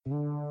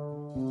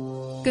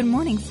Good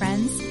morning,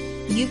 friends.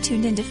 You've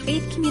tuned into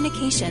Faith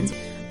Communications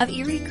of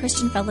Erie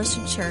Christian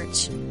Fellowship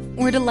Church.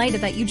 We're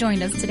delighted that you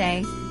joined us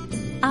today.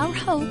 Our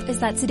hope is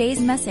that today's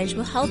message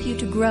will help you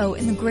to grow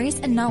in the grace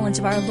and knowledge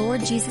of our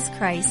Lord Jesus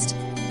Christ.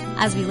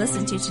 As we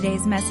listen to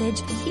today's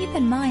message, keep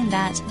in mind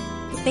that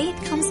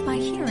faith comes by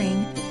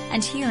hearing,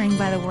 and hearing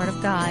by the Word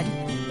of God.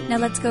 Now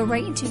let's go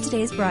right into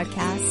today's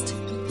broadcast.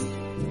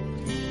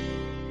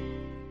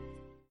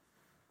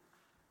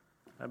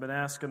 I've been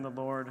asking the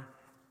Lord,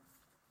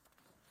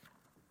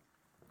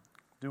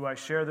 do I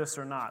share this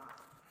or not?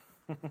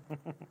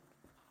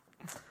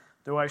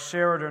 Do I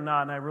share it or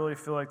not? And I really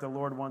feel like the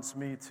Lord wants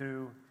me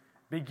to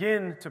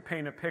begin to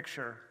paint a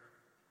picture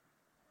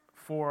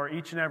for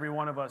each and every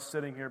one of us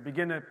sitting here.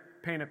 Begin to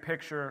paint a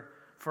picture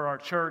for our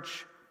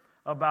church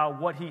about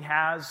what He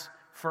has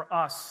for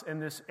us in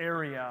this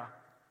area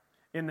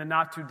in the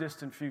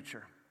not-too-distant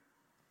future.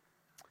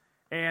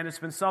 And it's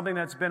been something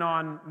that's been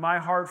on my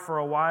heart for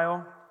a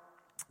while,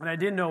 and I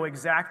didn't know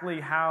exactly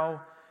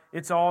how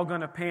it's all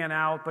going to pan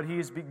out, but He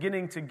is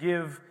beginning to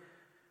give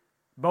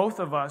both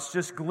of us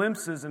just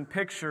glimpses and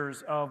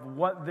pictures of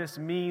what this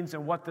means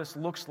and what this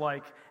looks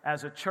like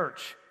as a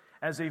church,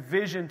 as a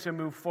vision to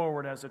move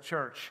forward as a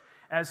church,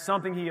 as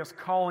something He is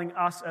calling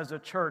us as a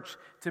church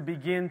to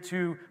begin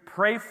to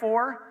pray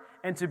for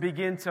and to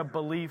begin to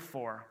believe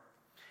for.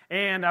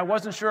 And I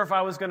wasn't sure if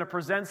I was going to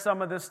present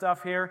some of this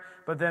stuff here,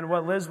 but then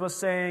what Liz was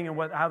saying and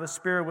how the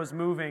Spirit was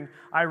moving,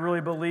 I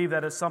really believe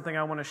that is something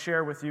I want to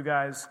share with you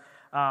guys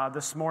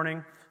this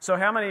morning. So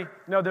how many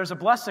know there's a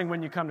blessing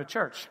when you come to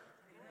church?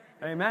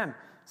 Amen.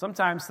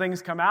 Sometimes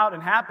things come out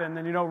and happen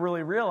and you don't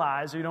really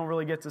realize, or you don't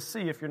really get to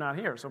see if you're not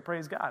here. So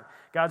praise God.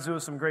 God's doing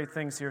some great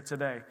things here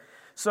today.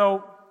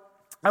 So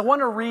I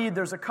want to read,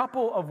 there's a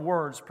couple of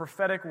words,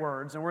 prophetic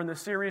words, and we're in the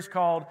series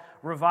called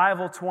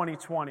Revival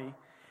 2020.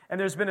 And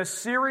there's been a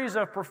series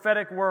of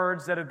prophetic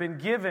words that have been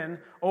given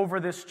over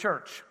this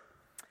church.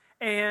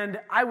 And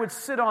I would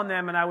sit on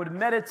them and I would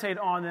meditate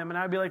on them and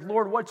I'd be like,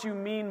 Lord, what do you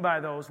mean by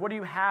those? What do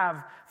you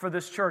have for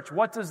this church?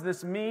 What does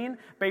this mean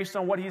based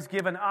on what He's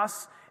given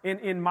us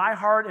in my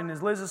heart and in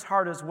Liz's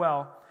heart as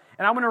well?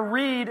 And I'm going to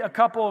read a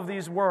couple of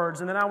these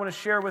words and then I want to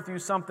share with you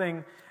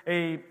something,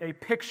 a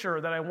picture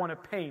that I want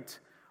to paint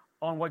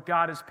on what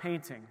God is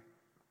painting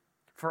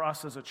for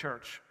us as a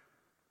church.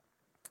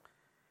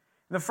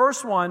 The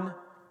first one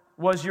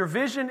was, your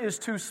vision is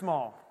too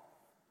small.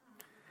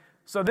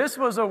 So this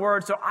was a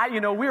word, we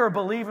were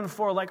believing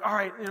for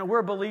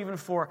we're believing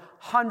for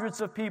hundreds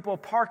of people,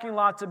 parking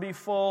lot to be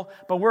full,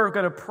 but we're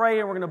going to pray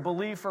and we're going to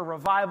believe for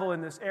revival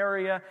in this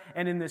area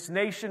and in this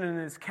nation and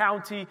in this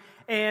county.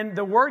 And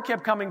the word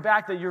kept coming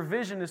back that your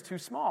vision is too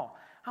small.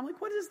 I'm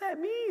like, what does that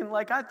mean?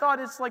 I thought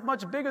it's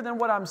much bigger than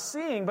what I'm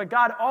seeing, but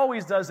God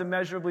always does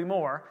immeasurably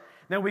more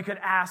than we could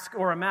ask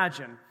or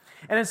imagine.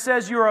 And it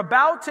says, you're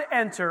about to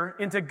enter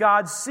into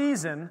God's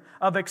season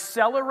of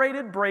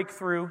accelerated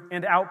breakthrough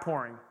and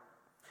outpouring.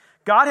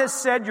 God has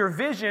said your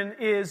vision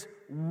is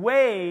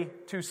way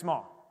too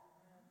small.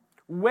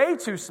 Way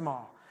too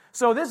small.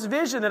 So this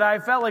vision that I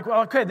felt like,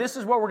 this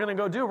is what we're going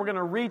to go do. We're going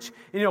to reach,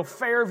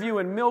 Fairview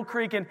and Mill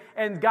Creek.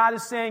 And God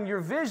is saying your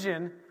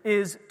vision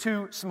is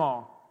too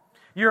small.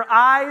 Your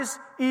eyes,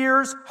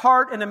 ears,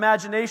 heart, and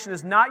imagination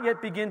has not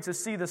yet begin to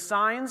see the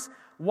signs,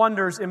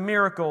 wonders, and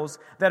miracles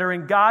that are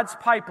in God's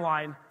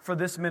pipeline for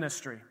this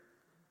ministry. It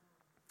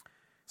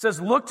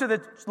says, look to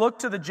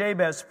the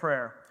Jabez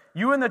prayer.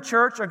 You and the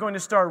church are going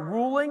to start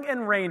ruling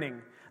and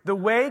reigning the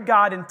way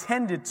God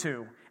intended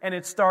to, and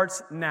it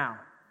starts now.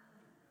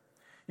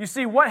 You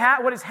see,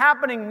 what is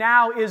happening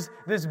now is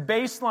this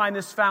baseline,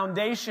 this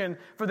foundation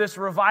for this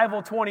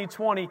Revival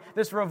 2020,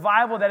 this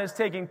revival that is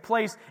taking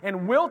place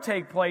and will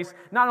take place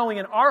not only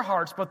in our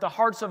hearts, but the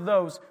hearts of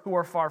those who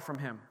are far from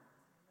Him.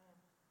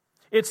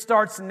 It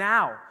starts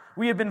now.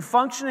 We have been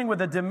functioning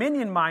with a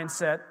dominion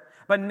mindset,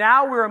 but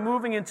now we're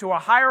moving into a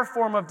higher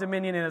form of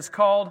dominion, and it's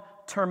called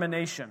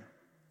termination,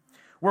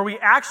 where we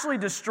actually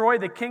destroy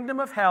the kingdom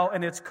of hell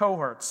and its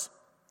cohorts.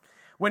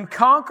 When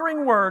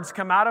conquering words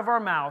come out of our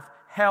mouth,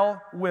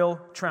 hell will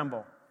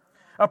tremble.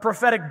 A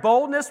prophetic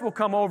boldness will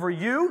come over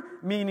you,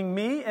 meaning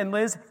me and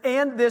Liz,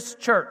 and this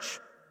church.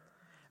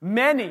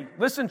 Many,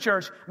 listen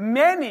church,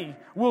 many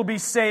will be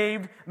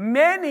saved,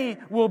 many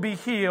will be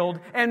healed,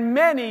 and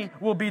many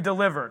will be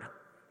delivered.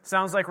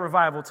 Sounds like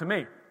revival to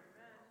me.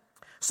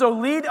 So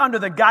lead under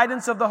the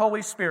guidance of the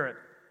Holy Spirit.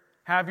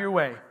 Have your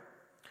way.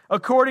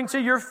 According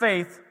to your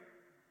faith,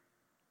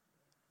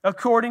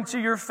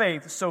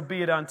 so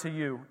be it unto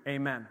you.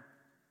 Amen.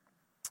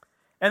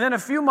 And then a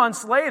few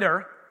months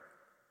later,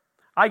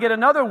 I get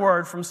another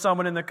word from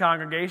someone in the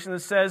congregation that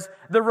says,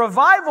 the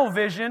revival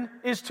vision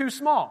is too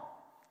small.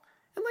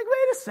 I'm like,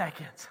 wait a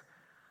second.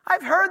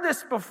 I've heard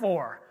this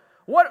before.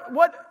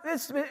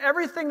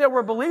 Everything that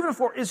we're believing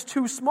for is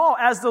too small,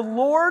 as the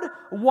Lord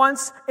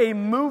wants a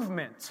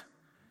movement.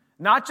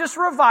 Not just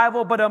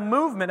revival, but a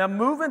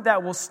movement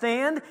that will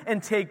stand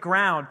and take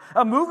ground,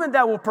 a movement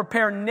that will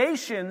prepare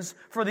nations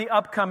for the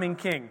upcoming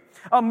King,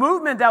 a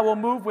movement that will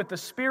move with the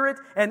Spirit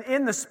and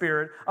in the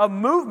Spirit, a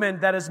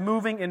movement that is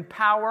moving in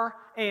power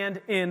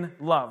and in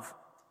love.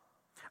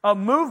 A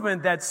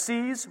movement that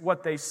sees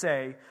what they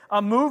say.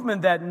 A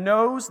movement that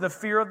knows the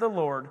fear of the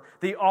Lord,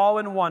 the awe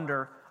and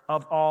wonder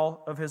of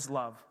all of his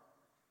love.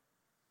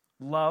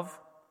 Love,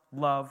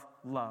 love,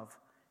 love.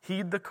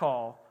 Heed the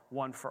call,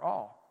 one for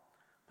all.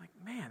 I'm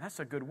like, man, that's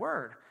a good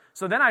word.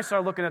 So then I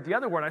started looking at the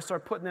other word. I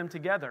started putting them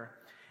together.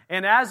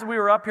 And as we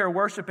were up here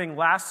worshiping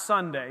last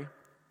Sunday,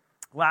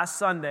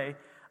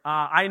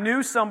 I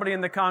knew somebody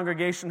in the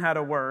congregation had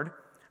a word.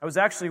 I was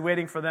actually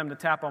waiting for them to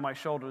tap on my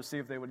shoulder to see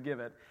if they would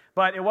give it.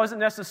 But it wasn't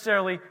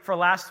necessarily for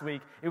last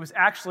week. It was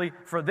actually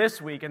for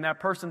this week, and that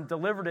person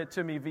delivered it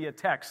to me via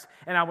text.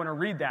 And I want to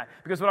read that,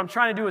 because what I'm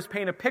trying to do is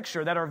paint a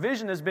picture that our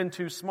vision has been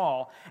too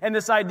small. And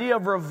this idea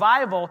of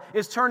revival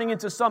is turning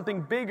into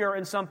something bigger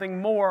and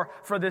something more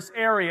for this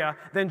area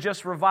than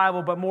just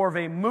revival, but more of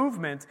a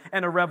movement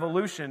and a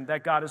revolution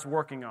that God is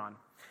working on.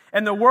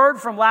 And the word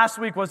from last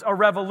week was a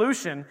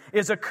revolution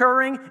is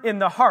occurring in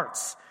the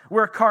hearts,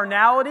 where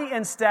carnality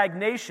and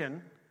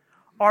stagnation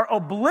are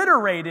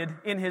obliterated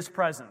in his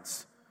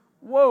presence.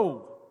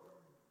 Whoa.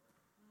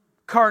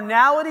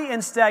 Carnality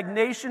and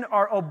stagnation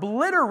are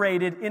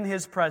obliterated in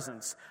his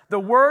presence. The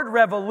word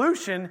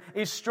revolution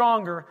is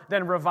stronger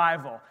than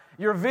revival.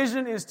 Your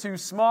vision is too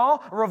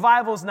small.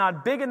 Revival is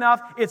not big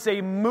enough. It's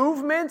a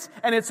movement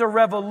and it's a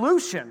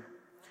revolution.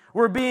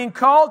 We're being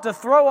called to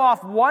throw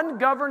off one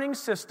governing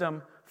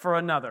system for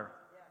another.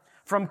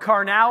 From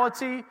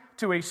carnality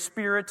to a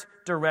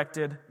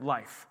spirit-directed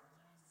life.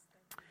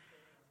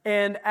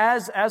 And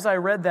as I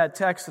read that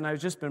text, and I've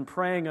just been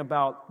praying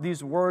about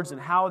these words and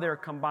how they're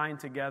combined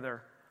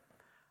together,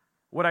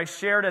 what I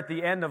shared at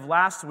the end of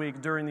last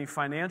week during the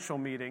financial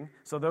meeting,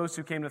 so those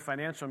who came to the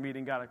financial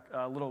meeting got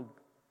a little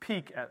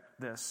peek at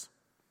this.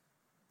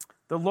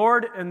 The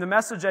Lord, and the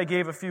message I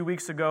gave a few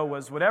weeks ago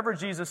was, whatever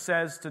Jesus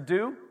says to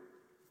do,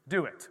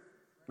 do it.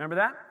 Remember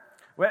that?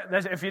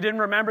 If you didn't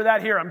remember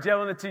that, here, I'm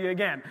telling it to you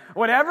again.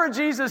 Whatever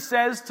Jesus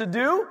says to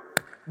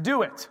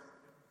do it.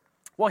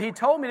 Well, he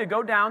told me to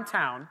go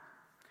downtown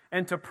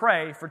and to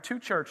pray for 2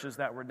 churches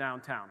that were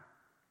downtown.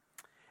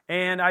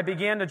 And I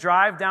began to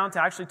drive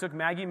downtown. I actually took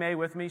Maggie May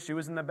with me. She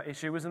was in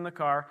the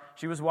car.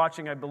 She was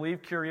watching, I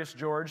believe, Curious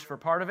George for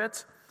part of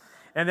it.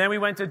 And then we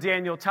went to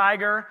Daniel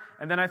Tiger,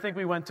 and then I think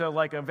we went to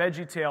like a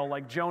VeggieTale,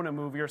 like Jonah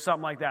movie or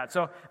something like that.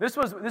 So this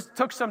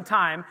took some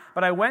time,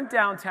 but I went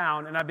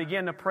downtown and I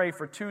began to pray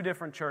for 2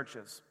 different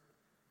churches.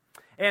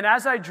 And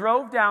as I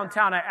drove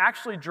downtown, I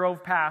actually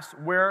drove past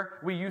where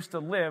we used to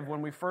live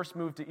when we first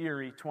moved to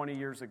Erie 20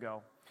 years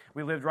ago.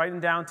 We lived right in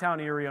downtown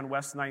Erie on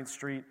West 9th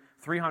Street,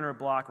 300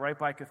 block, right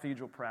by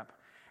Cathedral Prep.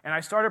 And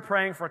I started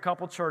praying for a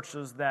couple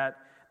churches that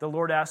the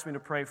Lord asked me to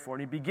pray for.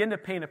 And he began to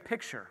paint a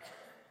picture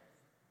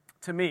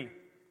to me.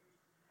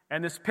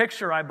 And this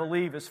picture, I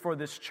believe, is for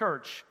this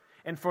church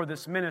and for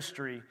this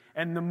ministry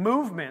and the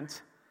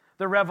movement,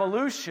 the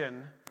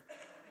revolution,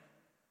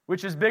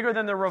 which is bigger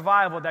than the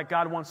revival that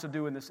God wants to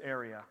do in this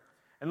area.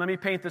 And let me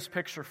paint this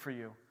picture for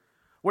you.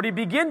 What he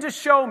began to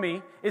show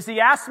me is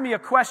he asked me a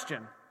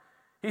question.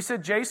 He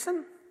said,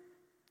 Jason,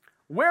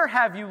 where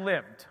have you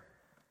lived?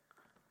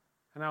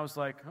 And I was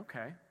like,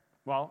 okay,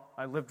 well,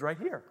 I lived right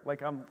here.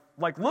 I'm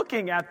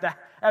looking at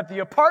the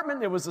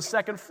apartment. It was the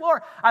 2nd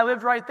floor. I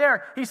lived right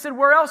there. He said,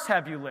 where else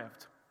have you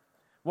lived?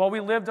 Well, we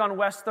lived on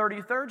West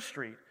 33rd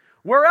Street.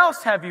 Where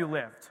else have you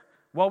lived?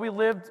 Well, we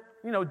lived,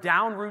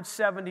 down Route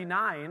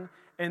 79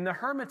 in the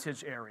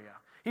Hermitage area.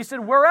 He said,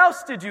 where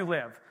else did you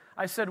live?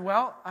 I said,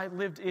 well, I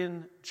lived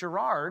in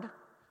Girard.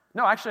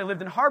 No, actually, I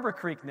lived in Harbor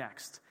Creek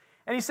next.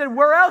 And he said,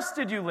 where else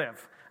did you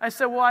live? I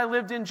said, well, I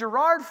lived in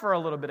Girard for a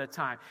little bit of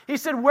time. He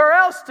said, where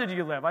else did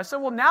you live? I said,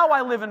 well, now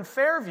I live in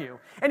Fairview.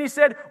 And he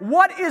said,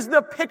 what is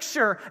the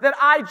picture that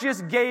I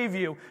just gave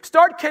you?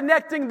 Start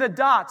connecting the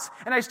dots.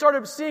 And I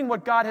started seeing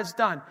what God has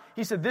done.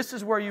 He said, this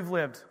is where you've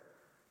lived.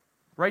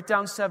 Right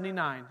down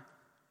 79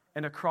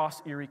 and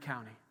across Erie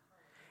County.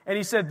 And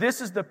he said,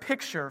 this is the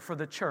picture for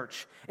the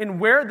church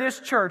and where this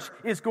church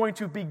is going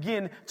to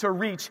begin to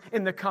reach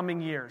in the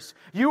coming years.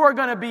 You are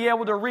going to be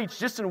able to reach,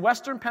 just in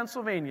western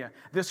Pennsylvania,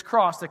 this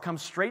cross that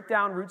comes straight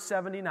down Route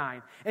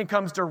 79 and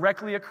comes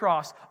directly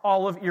across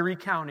all of Erie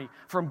County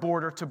from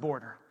border to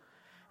border.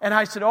 And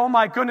I said, oh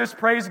my goodness,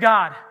 praise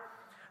God.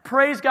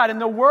 Praise God.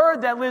 And the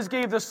word that Liz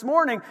gave this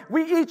morning,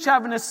 we each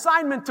have an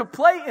assignment to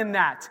play in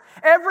that.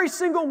 Every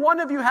single one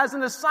of you has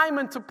an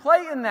assignment to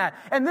play in that.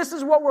 And this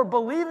is what we're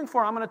believing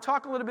for. I'm going to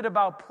talk a little bit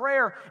about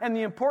prayer and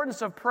the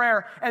importance of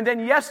prayer. And then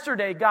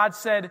yesterday, God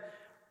said,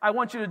 I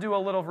want you to do a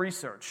little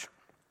research.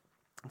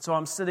 And so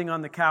I'm sitting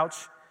on the couch.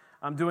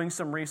 I'm doing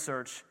some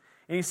research.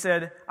 And he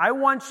said, I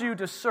want you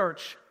to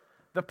search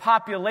the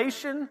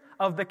population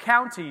of the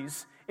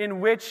counties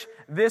in which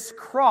this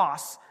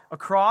cross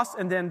across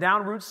and then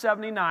down Route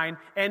 79,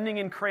 ending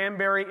in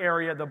Cranberry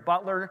area, the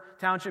Butler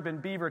Township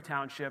and Beaver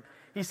Township.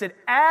 He said,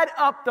 add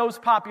up those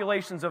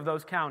populations of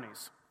those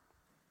counties.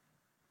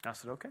 I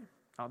said, okay,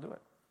 I'll do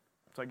it.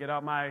 So I get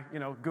out my,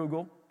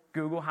 Google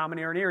how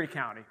many are in Erie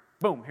County.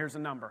 Boom, here's a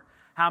number.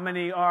 How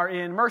many are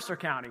in Mercer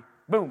County?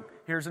 Boom,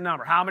 here's a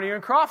number. How many are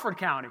in Crawford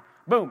County?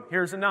 Boom,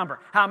 here's a number.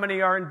 How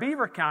many are in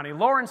Beaver County,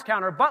 Lawrence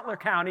County, or Butler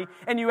County?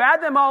 And you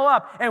add them all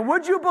up. And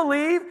would you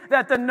believe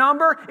that the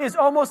number is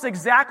almost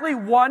exactly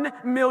 1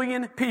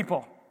 million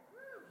people?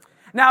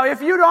 Now,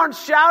 if you aren't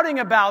shouting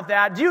about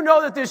that, do you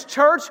know that this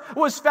church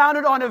was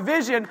founded on a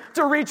vision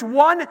to reach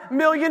 1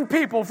 million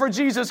people for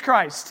Jesus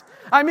Christ?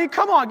 I mean,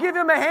 come on, give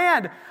him a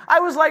hand. I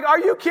was like, are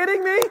you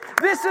kidding me?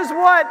 This is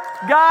what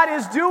God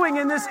is doing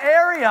in this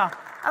area.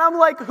 And I'm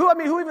like,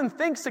 who even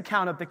thinks to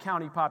count up the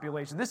county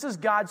population? This is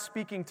God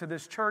speaking to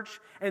this church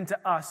and to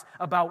us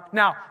about,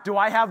 now, do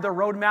I have the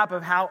roadmap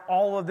of how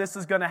all of this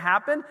is going to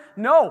happen?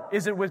 No.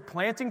 Is it with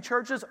planting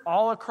churches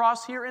all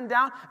across here and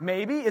down?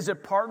 Maybe. Is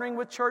it partnering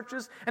with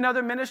churches and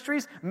other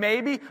ministries?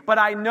 Maybe. But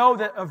I know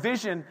that a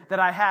vision that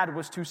I had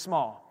was too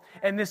small.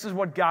 And this is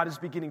what God is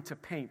beginning to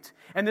paint.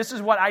 And this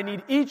is what I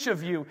need each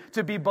of you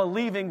to be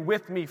believing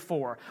with me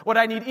for. What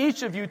I need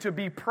each of you to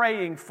be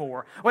praying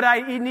for. What I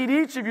need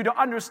each of you to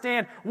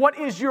understand, what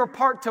is your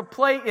part to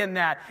play in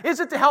that? Is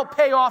it to help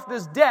pay off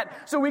this debt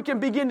so we can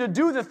begin to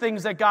do the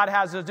things that God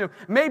has us do?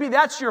 Maybe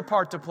that's your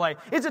part to play.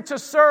 Is it to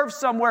serve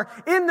somewhere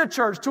in the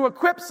church, to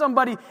equip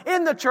somebody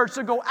in the church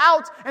to go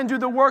out and do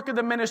the work of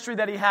the ministry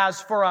that he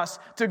has for us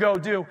to go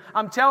do?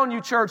 I'm telling you,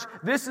 church,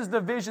 this is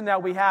the vision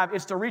that we have.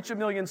 It's to reach 1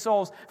 million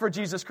souls for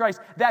Jesus Christ.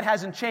 That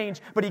hasn't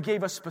changed, but he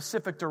gave us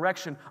specific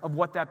direction of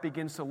what that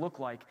begins to look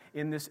like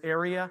in this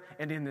area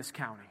and in this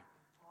county.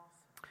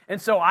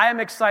 And so I am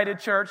excited,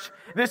 church.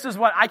 This is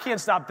what, I can't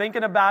stop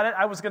thinking about it.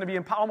 I was going to be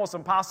almost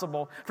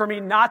impossible for me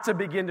not to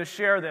begin to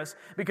share this,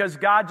 because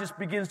God just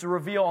begins to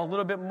reveal a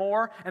little bit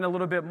more and a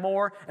little bit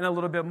more and a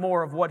little bit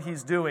more of what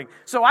he's doing.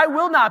 So I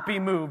will not be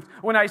moved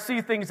when I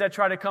see things that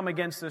try to come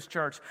against this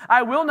church.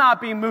 I will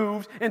not be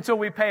moved until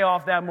we pay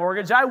off that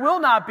mortgage. I will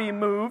not be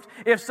moved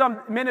if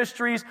some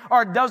ministries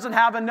doesn't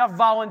have enough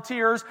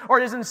volunteers or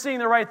isn't seeing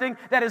the right thing.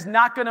 That is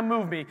not going to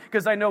move me,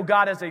 because I know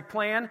God has a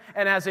plan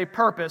and has a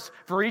purpose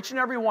for each and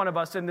every one of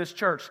us in this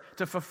church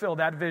to fulfill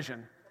that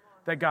vision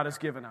that God has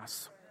given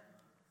us.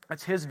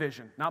 That's his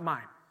vision, not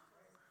mine.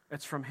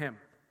 It's from him.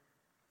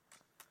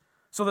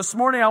 So this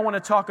morning I want to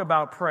talk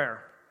about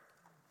prayer,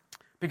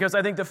 because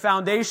I think the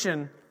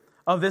foundation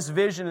of this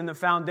vision and the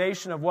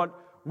foundation of what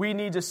we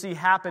need to see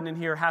happen in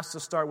here has to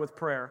start with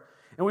prayer.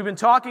 And we've been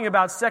talking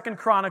about 2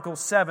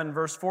 Chronicles 7,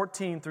 verse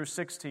 14 through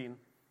 16.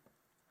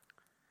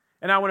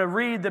 And I want to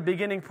read the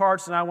beginning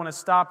parts, and I want to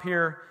stop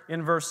here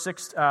in verse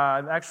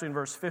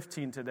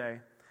 15 today.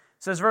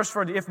 It says, verse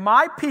 40, if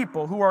my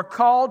people who are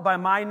called by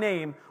my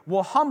name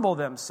will humble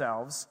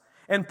themselves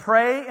and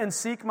pray and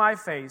seek my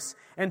face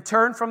and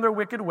turn from their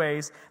wicked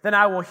ways, then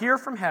I will hear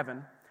from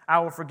heaven, I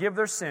will forgive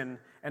their sin,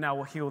 and I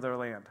will heal their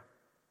land.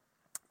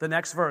 The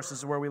next verse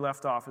is where we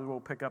left off, and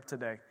we'll pick up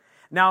today.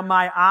 Now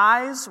my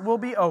eyes will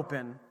be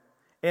open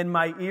and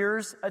my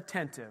ears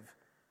attentive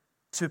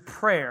to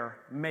prayer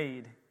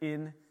made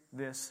in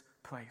this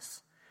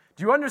place.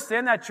 Do you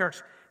understand that,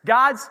 church?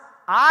 God's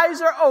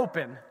eyes are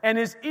open and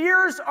his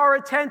ears are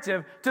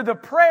attentive to the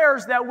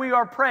prayers that we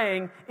are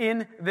praying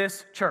in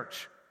this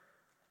church.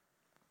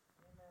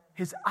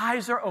 His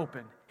eyes are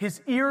open.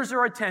 His ears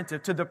are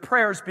attentive to the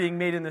prayers being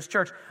made in this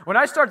church. When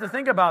I start to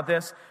think about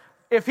this,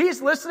 if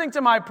he's listening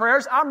to my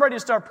prayers, I'm ready to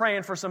start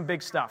praying for some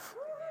big stuff.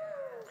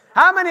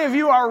 How many of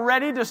you are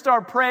ready to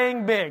start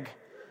praying big?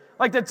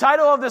 Like the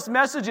title of this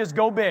message is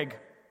Go Big.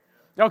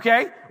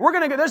 Okay?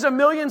 There's 1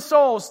 million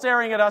souls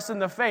staring at us in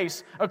the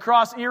face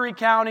across Erie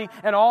County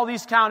and all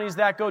these counties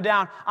that go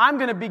down. I'm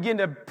going to begin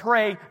to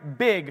pray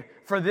big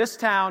for this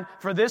town,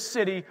 for this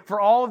city, for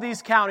all of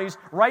these counties,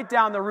 right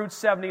down the Route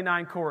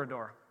 79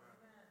 corridor.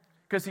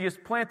 Because he has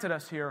planted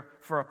us here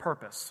for a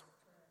purpose.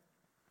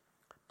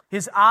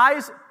 His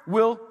eyes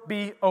will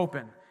be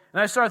open.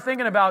 And I started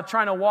thinking about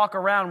trying to walk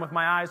around with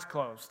my eyes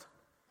closed.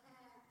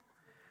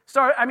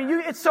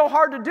 It's so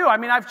hard to do.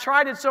 I've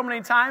tried it so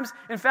many times.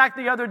 In fact,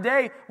 the other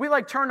day, we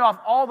turned off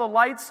all the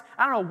lights.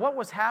 I don't know what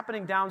was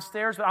happening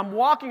downstairs, but I'm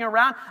walking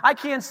around. I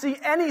can't see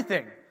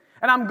anything.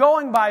 And I'm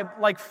going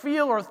by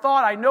feel or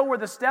thought. I know where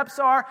the steps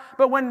are.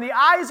 But when the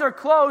eyes are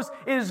closed,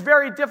 it is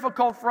very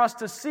difficult for us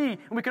to see.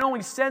 And we can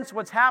only sense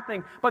what's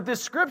happening. But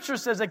this scripture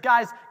says that,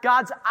 guys,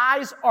 God's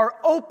eyes are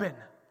open.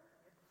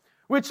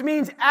 Which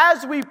means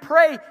as we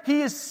pray,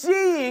 he is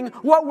seeing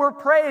what we're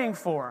praying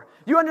for.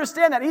 You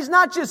understand that? He's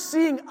not just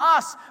seeing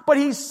us, but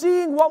he's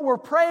seeing what we're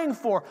praying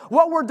for,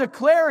 what we're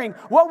declaring,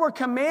 what we're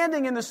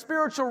commanding in the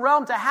spiritual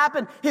realm to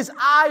happen. His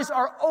eyes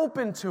are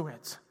open to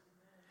it.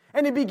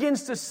 And he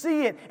begins to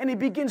see it, and he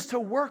begins to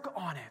work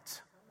on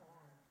it.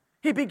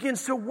 He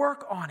begins to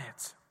work on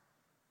it.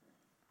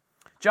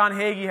 John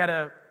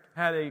Hagee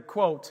had a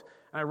quote,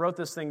 and I wrote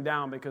this thing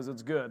down because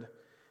it's good. It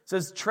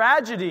says,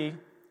 tragedy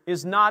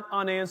is not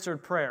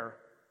unanswered prayer,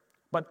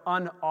 but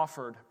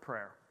unoffered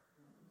prayer.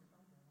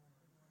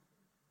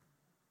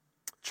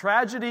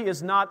 Tragedy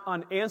is not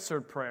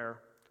unanswered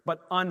prayer,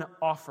 but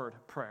unoffered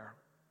prayer.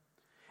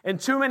 And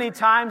too many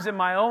times in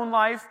my own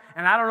life,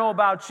 and I don't know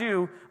about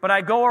you, but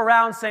I go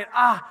around saying,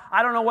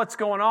 I don't know what's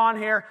going on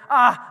here.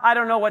 I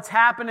don't know what's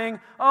happening.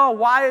 Oh,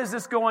 why is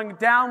this going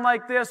down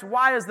like this?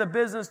 Why is the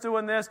business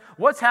doing this?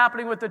 What's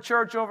happening with the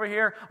church over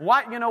here?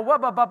 Why,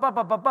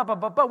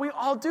 what, we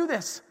all do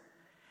this.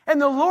 And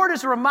the Lord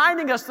is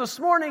reminding us this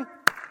morning,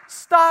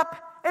 stop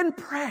and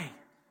pray.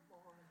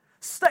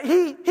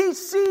 He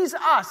sees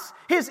us.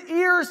 His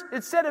ears,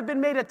 it said, have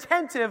been made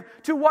attentive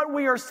to what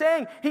we are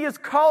saying. He is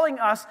calling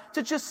us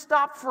to just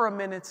stop for a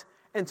minute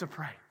and to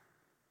pray.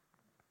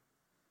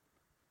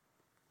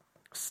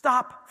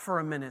 Stop for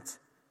a minute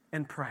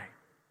and pray.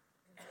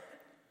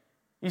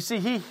 You see,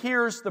 He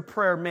hears the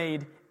prayer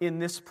made in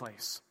this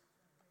place.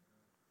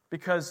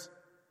 Because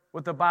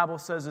what the Bible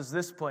says is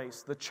this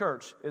place, the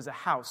church, is a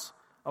house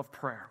of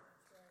prayer.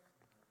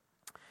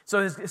 So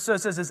it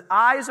says his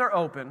eyes are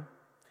open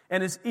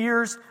and his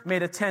ears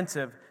made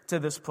attentive to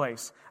this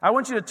place. I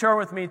want you to turn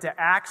with me to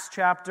Acts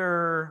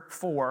chapter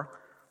 4,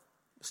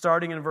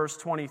 starting in verse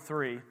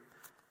 23.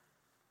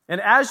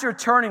 And as you're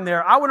turning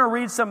there, I want to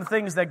read some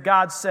things that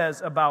God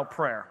says about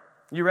prayer.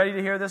 You ready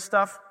to hear this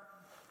stuff?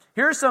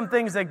 Here's some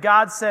things that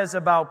God says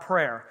about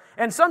prayer.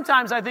 And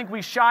sometimes I think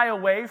we shy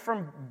away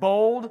from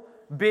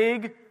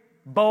big,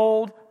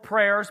 bold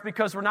prayers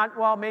because we're not,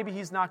 well, maybe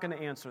He's not going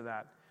to answer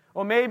that.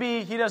 Or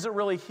maybe He doesn't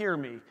really hear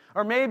me.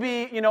 Or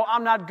maybe,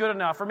 I'm not good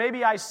enough. Or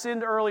maybe I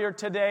sinned earlier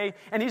today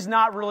and He's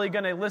not really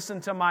going to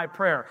listen to my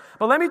prayer.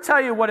 But let me tell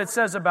you what it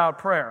says about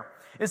prayer.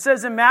 It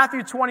says in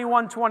Matthew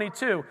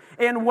 21:22,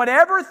 "And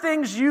whatever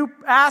things you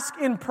ask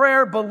in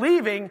prayer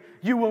believing,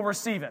 you will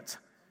receive it."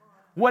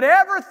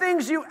 Whatever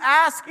things you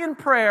ask in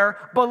prayer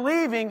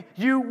believing,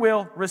 you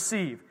will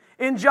receive.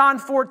 In John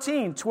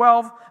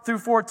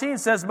 14:12-14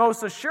 says,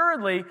 "Most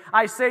assuredly,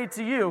 I say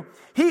to you,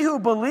 he who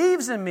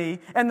believes in me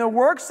and the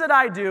works that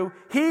I do,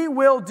 he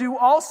will do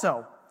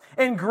also.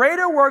 And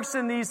greater works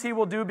than these he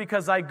will do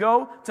because I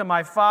go to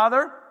my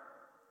Father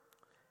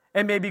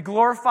and may be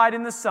glorified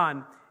in the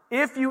Son.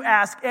 If you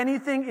ask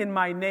anything in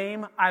my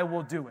name, I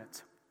will do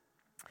it."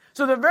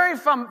 So the very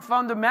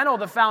fundamental,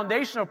 the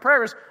foundation of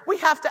prayer is we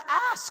have to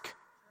ask.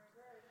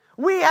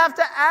 We have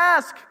to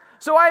ask.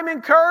 So I'm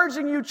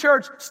encouraging you,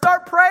 church,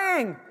 start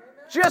praying.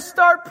 Just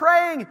start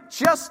praying.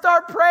 Just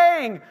start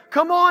praying.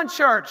 Come on,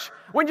 church.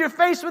 When you're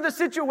faced with a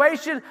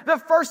situation, the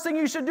first thing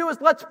you should do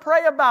is let's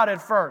pray about it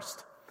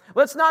first.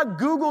 Let's not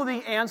Google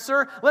the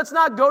answer. Let's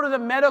not go to the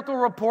medical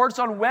reports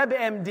on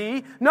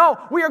WebMD. No,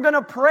 we are going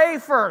to pray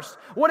first.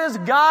 What does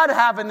God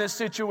have in this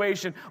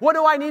situation? What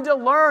do I need to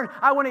learn?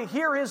 I want to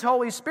hear His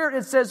Holy Spirit.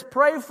 It says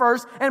pray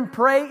first and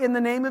pray in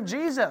the name of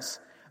Jesus.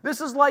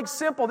 This is like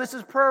simple. This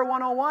is prayer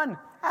 101.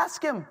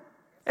 Ask Him.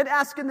 And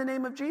ask in the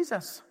name of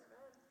Jesus.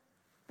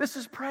 This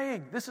is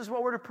praying. This is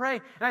what we're to pray.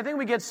 And I think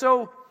we get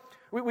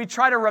we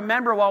try to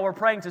remember while we're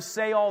praying to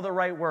say all the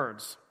right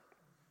words.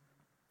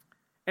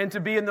 And to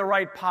be in the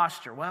right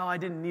posture. Well, I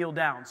didn't kneel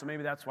down, so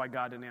maybe that's why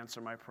God didn't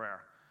answer my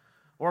prayer.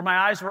 Or my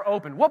eyes were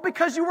open. Well,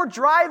 because you were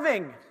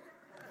driving.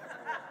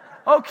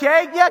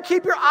 Okay, yeah,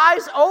 keep your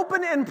eyes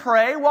open and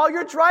pray while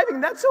you're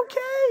driving. That's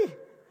okay.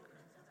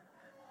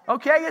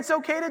 Okay, it's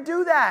okay to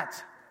do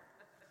that.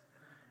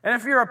 And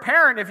if you're a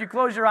parent, if you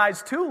close your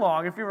eyes too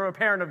long, if you're a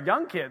parent of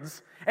young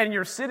kids, and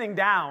you're sitting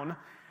down,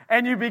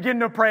 and you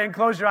begin to pray and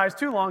close your eyes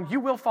too long, you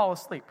will fall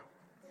asleep.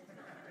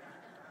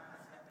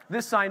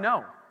 This I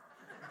know.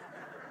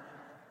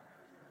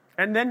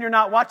 And then you're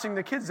not watching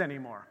the kids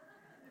anymore.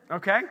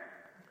 Okay?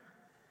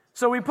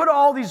 So we put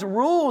all these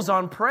rules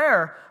on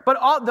prayer, but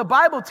the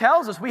Bible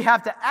tells us we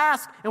have to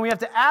ask, and we have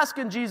to ask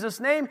in Jesus'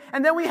 name,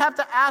 and then we have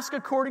to ask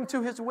according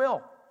to His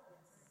will.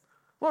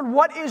 Lord,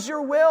 what is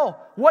your will?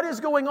 What is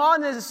going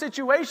on in this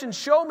situation?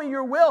 Show me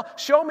your will.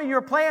 Show me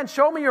your plan.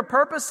 Show me your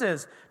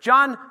purposes.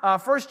 1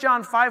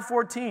 John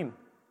 5:14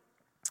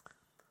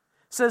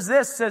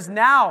 says,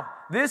 "Now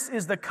this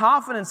is the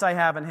confidence I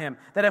have in Him,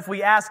 that if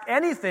we ask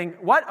anything,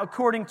 what?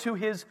 According to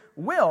His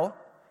will,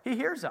 He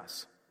hears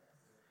us."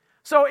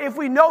 So if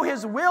we know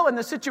His will in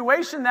the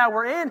situation that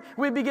we're in,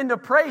 we begin to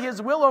pray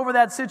His will over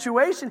that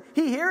situation,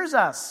 He hears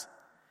us.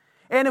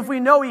 And if we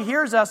know He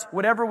hears us,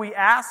 whatever we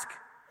ask,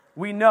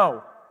 we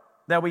know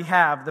that we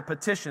have the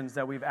petitions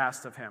that we've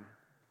asked of Him.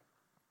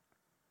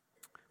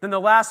 Then the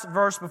last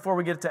verse before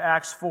we get to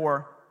Acts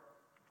 4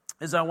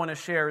 I want to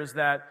share is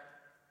that,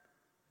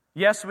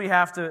 yes, we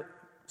have to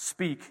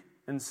speak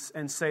and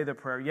say the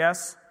prayer.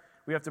 Yes,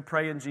 we have to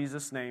pray in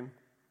Jesus' name.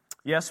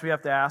 Yes, we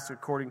have to ask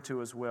according to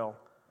His will.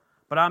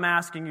 But I'm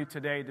asking you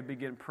today to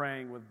begin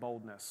praying with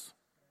boldness.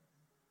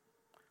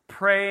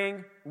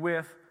 Praying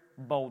with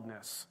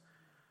boldness.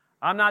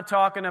 I'm not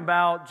talking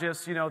about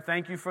just,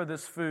 thank you for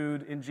this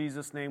food. In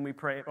Jesus' name we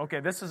pray. Okay,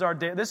 this is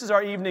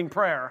our evening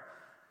prayer.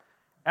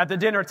 At the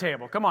dinner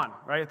table. Come on,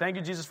 right? Thank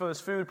you, Jesus, for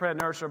this food. Pray to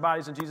nourish our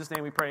bodies. In Jesus'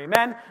 name we pray.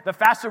 Amen. The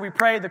faster we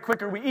pray, the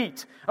quicker we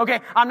eat. Okay,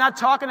 I'm not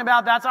talking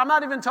about that. So I'm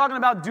not even talking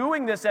about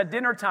doing this at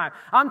dinner time.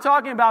 I'm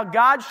talking about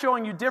God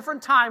showing you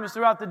different times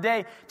throughout the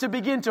day to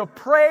begin to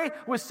pray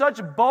with such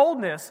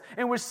boldness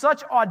and with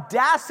such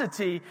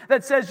audacity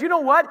that says, you know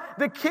what?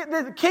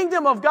 The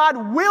kingdom of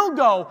God will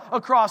go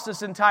across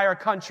this entire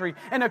country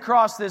and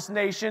across this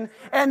nation,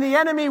 and the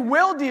enemy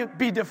will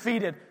be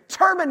defeated.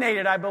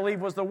 Terminated, I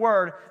believe, was the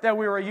word that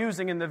we were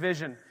using in the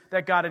vision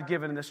that God had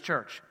given in this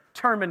church.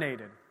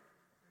 Terminated.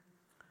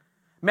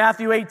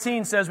 Matthew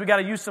 18 says we got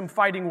to use some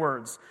fighting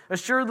words.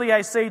 Assuredly,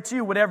 I say to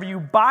you, whatever you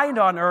bind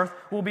on earth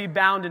will be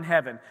bound in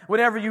heaven.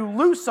 Whatever you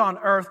loose on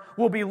earth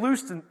will be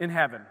loosed in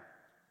heaven.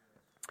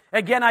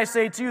 Again, I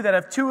say to you that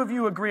if two of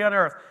you agree on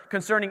earth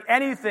concerning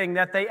anything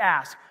that they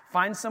ask,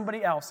 find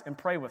somebody else and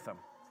pray with them.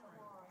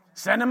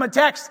 Send them a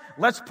text.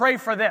 Let's pray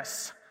for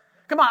this.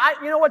 Come on,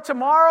 you know what?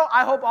 Tomorrow,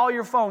 I hope all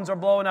your phones are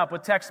blowing up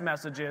with text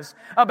messages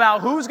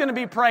about who's going to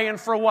be praying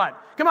for what.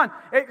 Come on,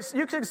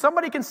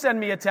 somebody can send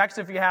me a text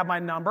if you have my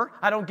number.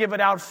 I don't give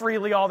it out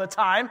freely all the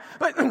time.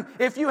 But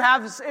if you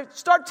have,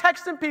 start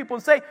texting people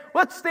and say,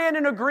 let's stand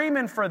in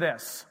agreement for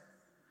this.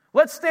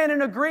 Let's stand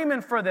in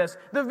agreement for this.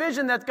 The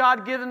vision that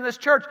God given this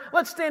church,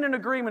 let's stand in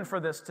agreement for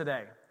this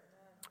today.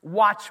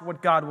 Watch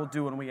what God will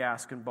do when we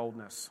ask in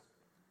boldness.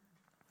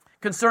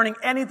 Concerning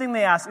anything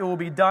they ask, it will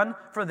be done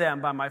for them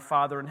by my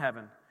Father in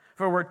heaven.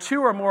 For where two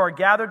or more are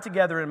gathered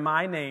together in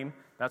my name,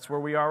 that's where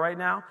we are right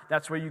now,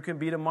 that's where you can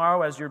be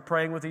tomorrow as you're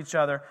praying with each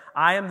other,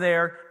 I am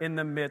there in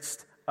the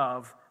midst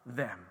of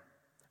them.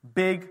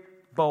 Big,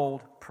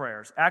 bold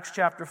prayers. Acts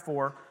chapter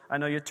 4, I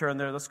know you turned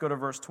there. Let's go to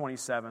verse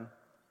 27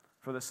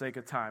 for the sake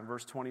of time.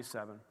 Verse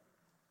 27.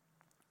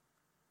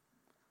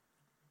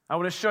 I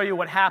want to show you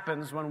what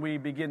happens when we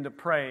begin to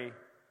pray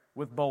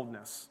with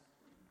boldness.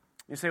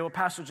 You say, well,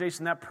 Pastor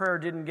Jason, that prayer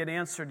didn't get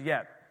answered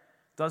yet.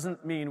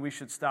 Doesn't mean we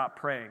should stop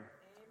praying. Amen.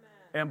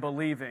 And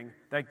believing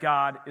that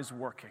God is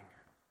working.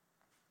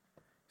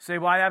 You say,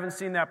 well, I haven't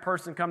seen that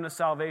person come to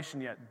salvation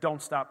yet.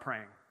 Don't stop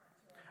praying.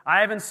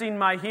 I haven't seen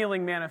my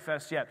healing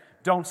manifest yet.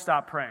 Don't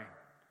stop praying.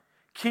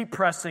 Keep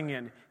pressing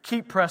in.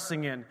 Keep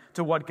pressing in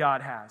to what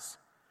God has.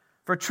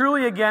 For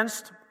truly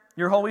against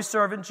your holy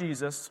servant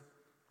Jesus,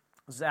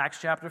 this is Acts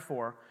chapter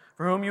 4,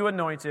 for whom you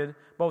anointed,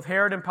 both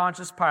Herod and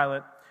Pontius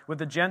Pilate, with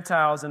the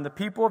Gentiles and the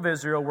people of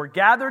Israel were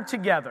gathered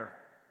together.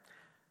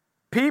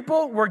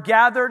 People were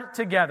gathered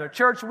together.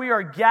 Church, we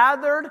are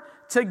gathered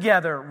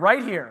together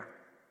right here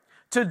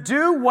to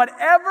do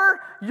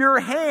whatever your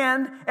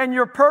hand and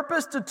your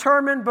purpose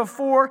determined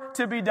before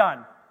to be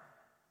done.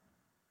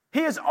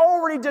 He has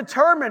already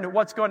determined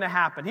what's going to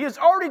happen. He is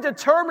already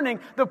determining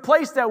the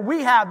place that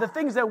we have, the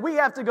things that we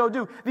have to go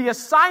do, the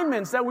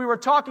assignments that we were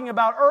talking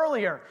about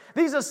earlier.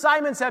 These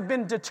assignments have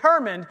been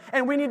determined,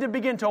 and we need to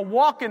begin to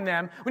walk in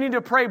them. We need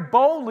to pray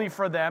boldly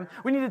for them.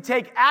 We need to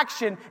take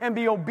action and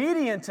be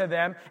obedient to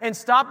them and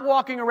stop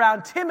walking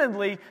around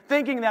timidly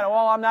thinking that,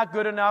 oh, I'm not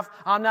good enough,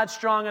 I'm not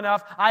strong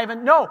enough,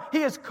 No,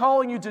 He is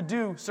calling you to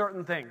do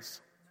certain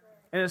things,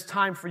 and it's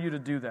time for you to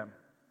do them.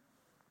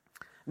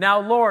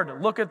 Now,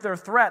 Lord, look at their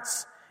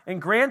threats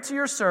and grant to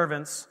your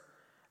servants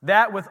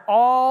that with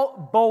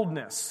all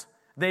boldness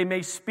they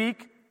may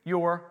speak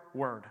your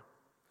word,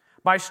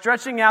 by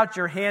stretching out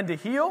your hand to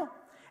heal,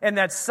 and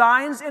that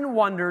signs and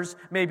wonders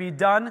may be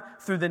done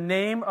through the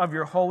name of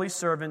your holy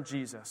servant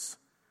Jesus.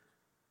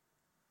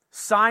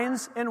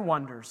 Signs and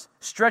wonders,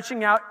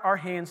 stretching out our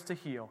hands to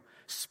heal,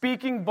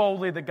 speaking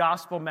boldly the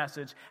gospel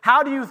message.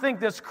 How do you think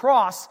this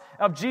cross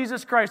of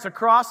Jesus Christ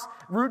across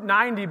Route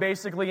 90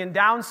 basically and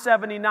down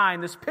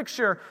 79, this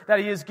picture that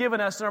He has given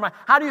us in our mind,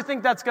 how do you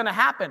think that's going to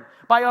happen?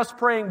 By us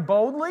praying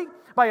boldly,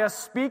 by us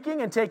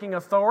speaking and taking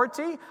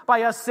authority,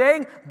 by us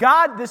saying,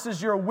 God, this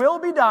is your will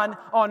be done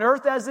on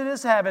earth as it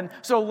is heaven,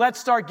 so let's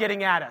start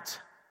getting at it.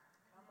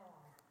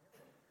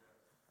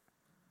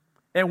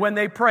 And when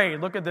they prayed,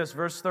 look at this,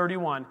 verse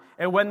 31,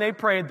 and when they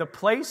prayed, the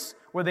place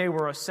where they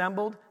were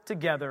assembled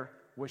together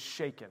was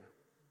shaken.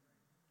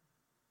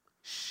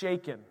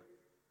 Shaken.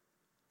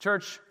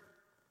 Church,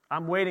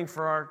 I'm waiting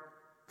for our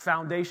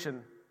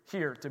foundation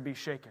here to be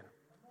shaken.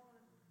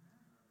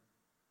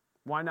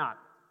 Why not?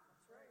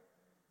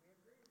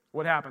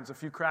 What happens? A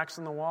few cracks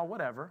in the wall?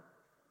 Whatever.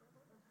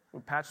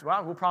 We'll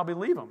probably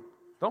leave them.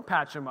 Don't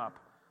patch them up.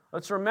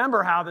 Let's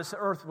remember how this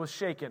earth was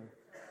shaken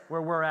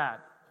where we're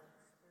at.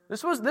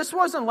 This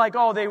wasn't like,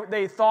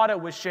 they thought it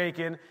was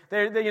shaken.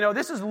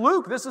 This is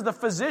Luke. This is the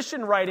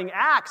physician writing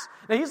Acts.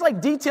 Now, he's like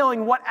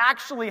detailing what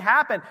actually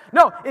happened.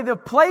 No, in the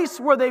place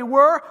where they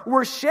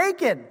were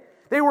shaken.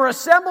 They were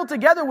assembled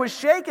together, was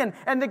shaken.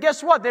 And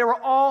guess what? They were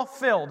all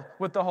filled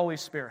with the Holy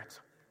Spirit.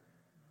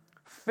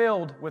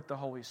 Filled with the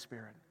Holy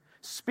Spirit.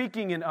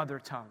 Speaking in other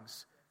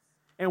tongues.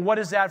 And what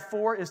is that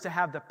for? Is to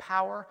have the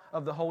power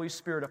of the Holy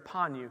Spirit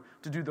upon you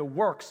to do the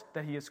works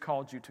that He has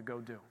called you to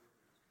go do.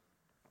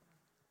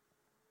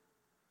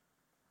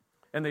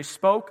 And they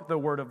spoke the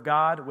word of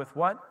God with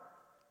what?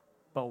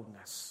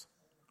 Boldness.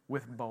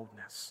 With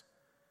boldness.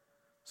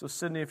 So,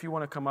 Sydney, if you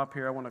want to come up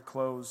here, I want to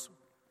close.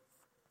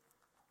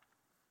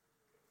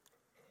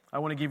 I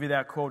want to give you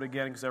that quote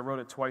again because I wrote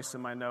it twice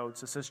in my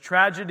notes. It says,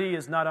 "Tragedy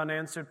is not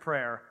unanswered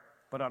prayer,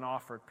 but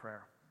unoffered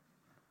prayer."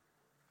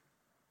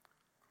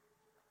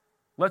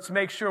 Let's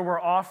make sure we're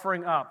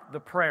offering up the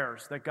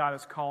prayers that God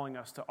is calling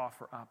us to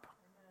offer up.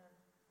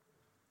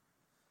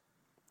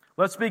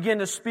 Let's begin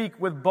to speak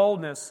with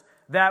boldness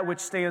that which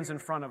stands in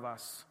front of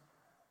us.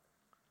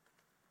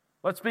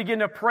 Let's begin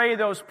to pray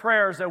those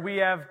prayers that we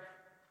have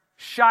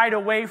shied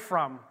away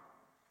from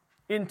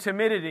in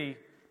timidity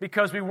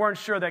because we weren't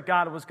sure that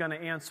God was going to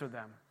answer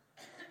them.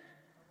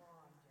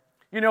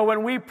 You know,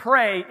 when we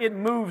pray, it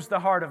moves the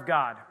heart of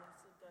God.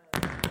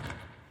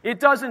 It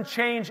doesn't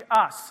change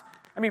us.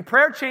 I mean,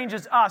 prayer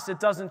changes us, it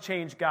doesn't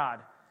change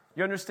God.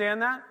 You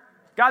understand that?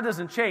 God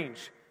doesn't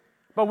change.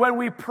 But when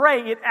we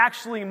pray, it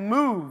actually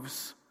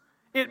moves.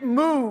 It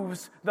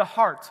moves the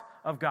heart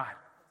of God.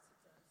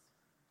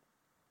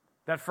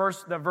 That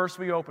verse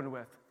we opened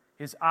with,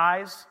 his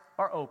eyes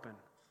are open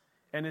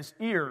and his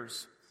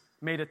ears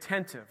made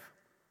attentive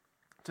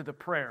to the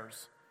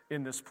prayers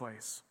in this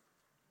place.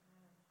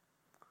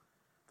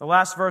 The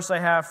last verse I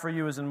have for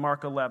you is in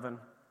Mark 11.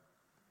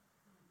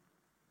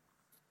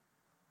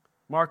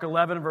 Mark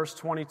 11, verse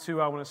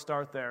 22, I want to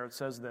start there. It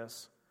says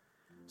this.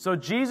 "So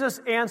Jesus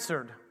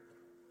answered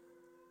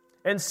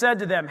and said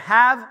to them,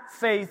 'Have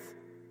faith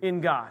in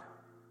God.'"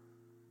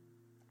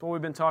 That's what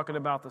we've been talking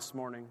about this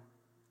morning.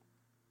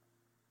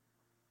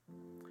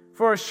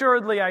 "For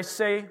assuredly I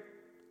say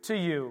to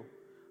you,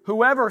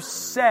 whoever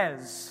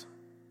says,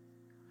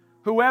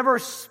 whoever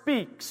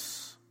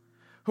speaks,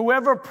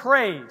 whoever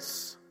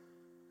prays,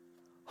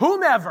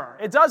 whomever,"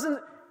 it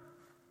doesn't,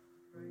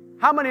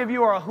 how many of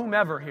you are a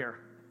whomever here?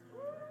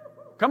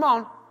 Come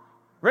on.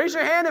 Raise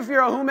your hand if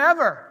you're a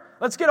whomever.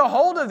 Let's get a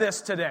hold of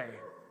this today.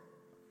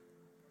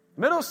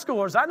 Middle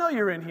schoolers, I know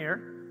you're in here.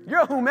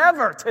 You're a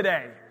whomever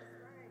today.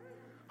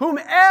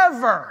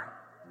 Whomever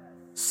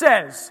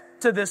says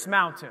to this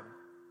mountain,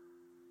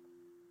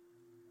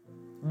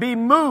 "Be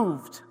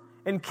moved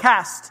and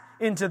cast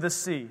into the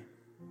sea,"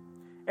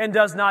 and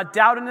does not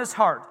doubt in his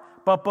heart,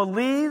 but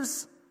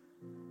believes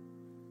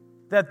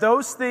that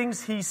those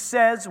things he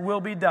says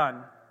will be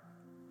done,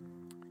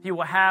 he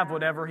will have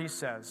whatever he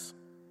says.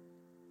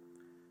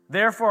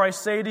 Therefore I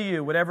say to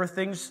you, whatever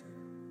things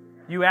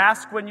you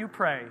ask when you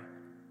pray,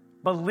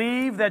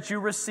 believe that you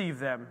receive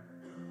them,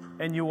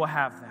 and you will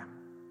have them.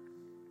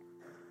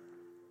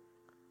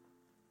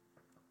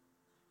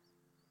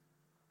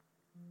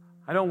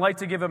 I don't like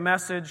to give a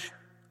message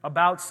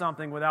about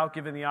something without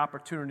giving the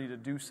opportunity to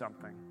do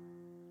something.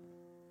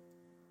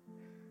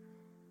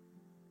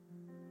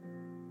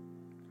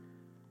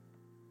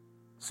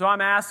 So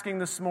I'm asking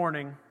this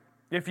morning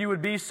if you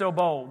would be so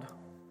bold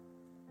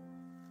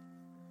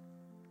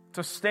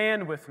to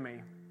stand with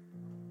me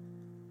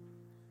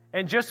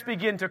and just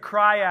begin to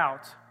cry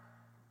out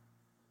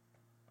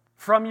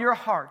from your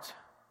heart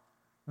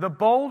the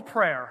bold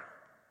prayer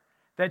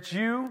that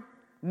you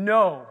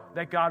know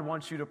that God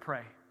wants you to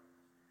pray,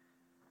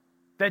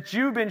 that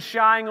you've been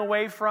shying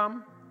away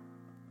from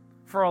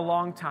for a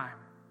long time.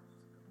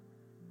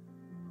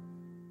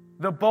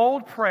 The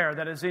bold prayer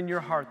that is in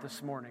your heart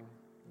this morning.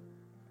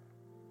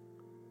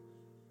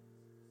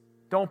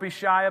 Don't be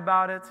shy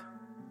about it.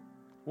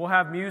 We'll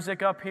have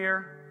music up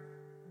here.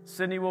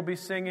 Sydney will be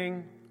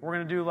singing. We're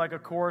going to do like a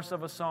chorus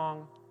of a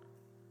song.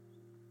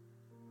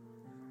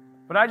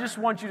 But I just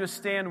want you to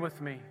stand with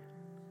me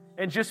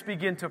and just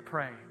begin to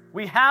pray.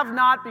 We have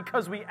not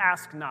because we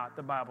ask not,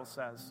 the Bible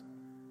says.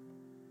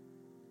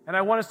 And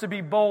I want us to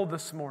be bold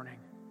this morning,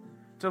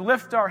 to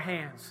lift our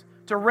hands,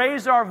 to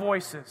raise our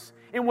voices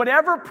in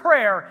whatever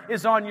prayer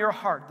is on your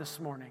heart this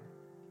morning.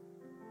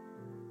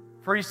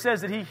 For he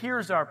says that he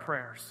hears our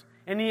prayers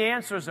and he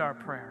answers our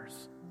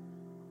prayers.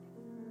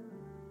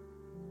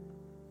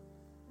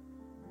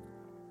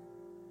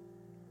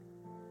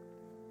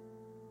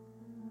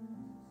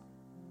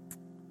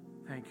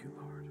 Thank you,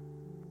 Lord.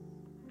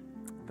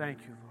 Thank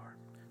you, Lord.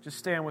 Just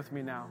stand with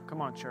me now.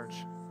 Come on,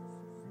 church.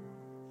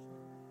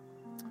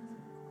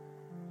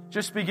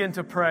 Just begin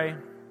to pray.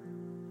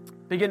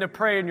 Begin to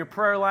pray in your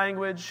prayer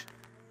language.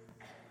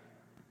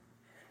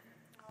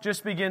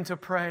 Just begin to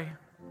pray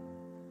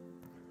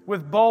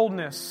with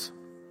boldness,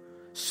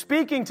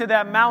 speaking to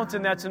that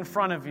mountain that's in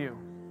front of you.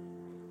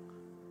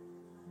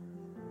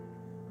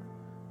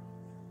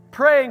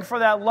 Praying for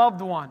that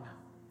loved one.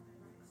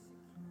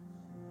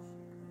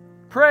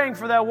 Praying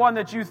for that one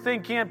that you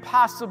think can't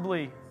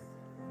possibly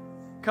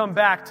come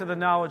back to the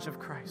knowledge of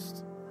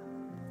Christ.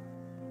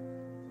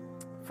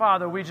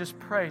 Father, we just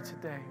pray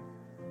today.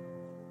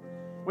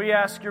 We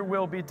ask your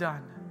will be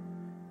done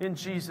in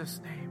Jesus'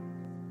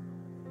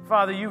 name.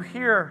 Father, you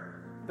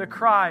hear the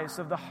cries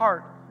of the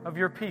heart of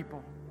your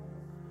people.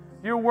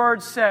 Your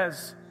word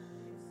says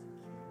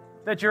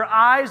that your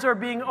eyes are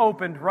being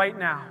opened right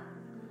now,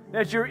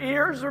 that your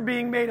ears are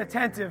being made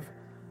attentive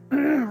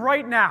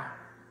right now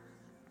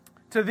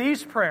to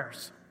these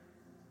prayers.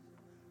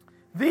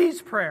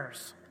 These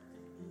prayers.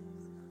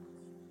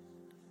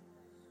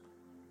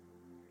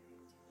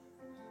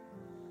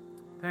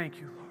 Thank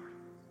you, Lord.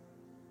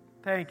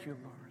 Thank you,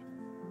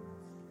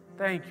 Lord.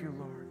 Thank you,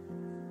 Lord.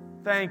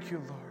 Thank you,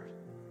 Lord.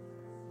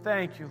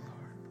 Thank you, Lord.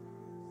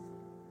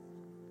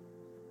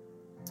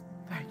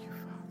 Thank you,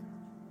 Father.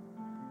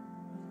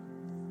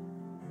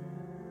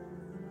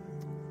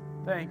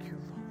 Thank you,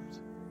 Lord.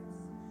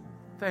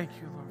 Thank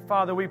you, Lord.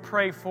 Father, we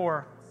pray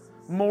for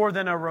more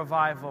than a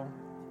revival.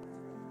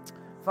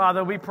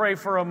 Father, we pray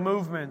for a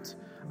movement,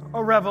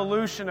 a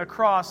revolution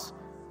across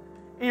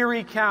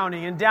Erie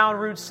County and down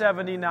Route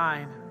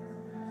 79.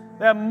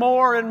 That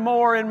more and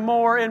more and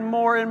more and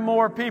more and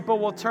more people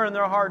will turn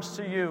their hearts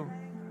to you.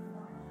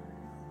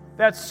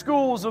 That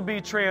schools will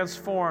be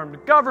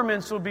transformed,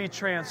 governments will be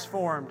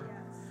transformed,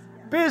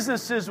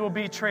 businesses will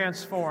be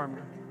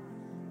transformed.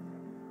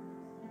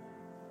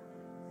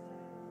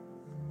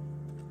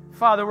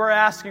 Father, we're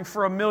asking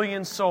for 1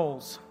 million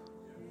souls.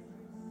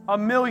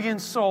 1 million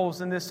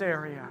souls in this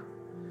area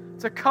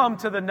to come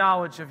to the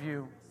knowledge of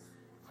you.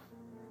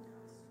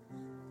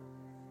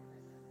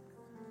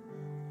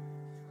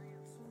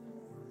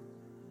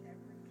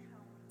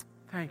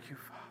 Thank you,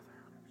 Father.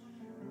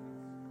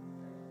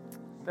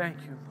 Thank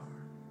you, Lord.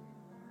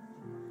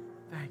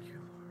 Thank you,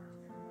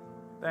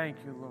 Lord. Thank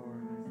you, Lord.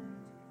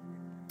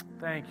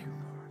 Thank you,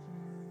 Lord.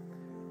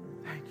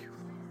 Thank you,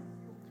 Lord.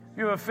 If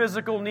you have a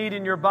physical need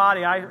in your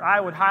body, I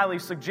would highly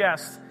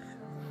suggest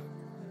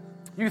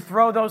you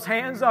throw those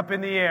hands up in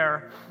the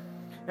air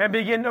and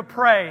begin to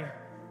pray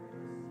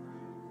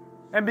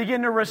and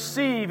begin to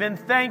receive and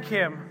thank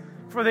Him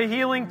for the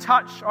healing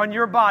touch on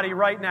your body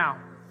right now.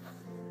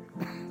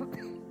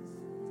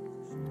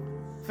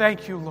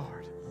 Thank you,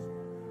 Lord.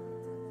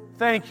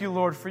 Thank you,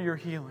 Lord, for your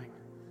healing.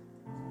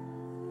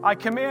 I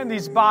command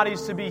these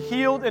bodies to be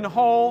healed and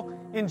whole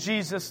in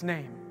Jesus'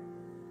 name.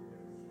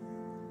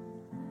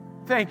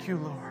 Thank you,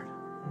 Lord.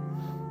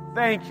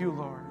 Thank you,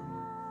 Lord.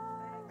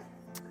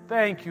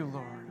 Thank you,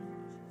 Lord.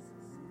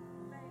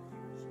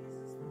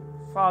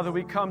 Father,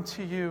 we come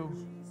to you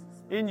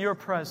in your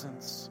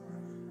presence.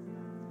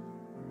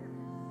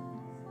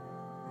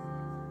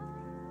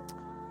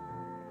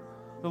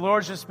 The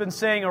Lord's just been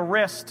saying a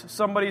wrist,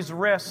 somebody's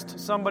wrist,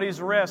 somebody's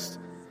wrist.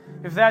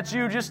 If that's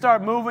you, just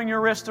start moving your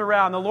wrist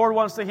around. The Lord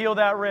wants to heal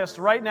that wrist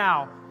right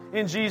now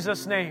in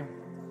Jesus' name.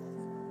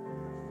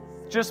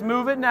 Just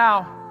move it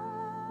now.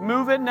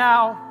 Move it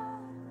now.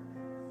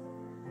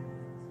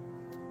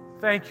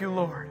 Thank you,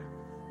 Lord.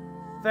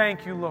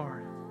 Thank you,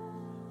 Lord.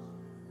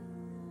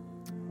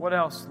 What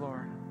else,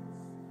 Lord?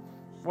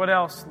 What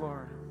else,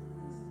 Lord?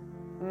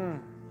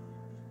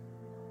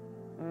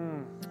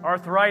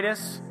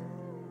 Arthritis.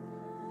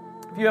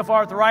 If you have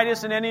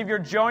arthritis in any of your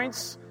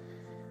joints,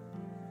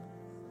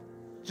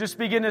 just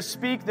begin to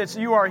speak that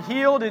you are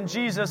healed in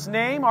Jesus'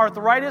 name.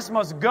 Arthritis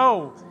must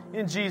go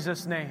in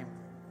Jesus' name.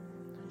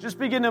 Just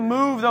begin to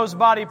move those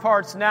body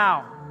parts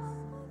now.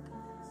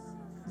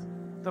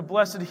 The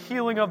blessed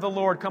healing of the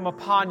Lord come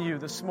upon you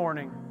this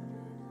morning.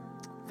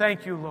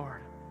 Thank you,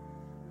 Lord.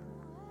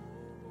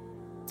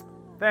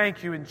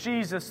 Thank you in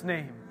Jesus'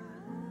 name.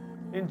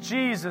 In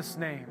Jesus'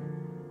 name.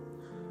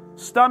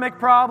 Stomach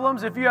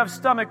problems. If you have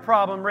stomach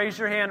problem, raise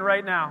your hand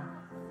right now.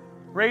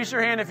 Raise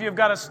your hand if you've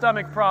got a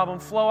stomach problem.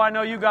 Flo, I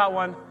know you got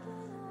one.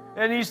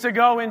 It needs to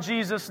go in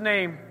Jesus'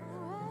 name.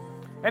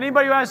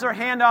 Anybody who has their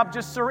hand up,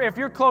 just if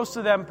you're close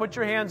to them, put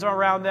your hands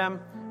around them.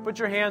 Put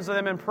your hands on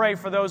them and pray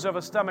for those who have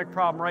a stomach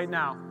problem right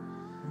now.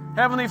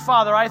 Heavenly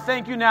Father, I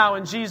thank you now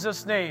in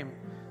Jesus' name.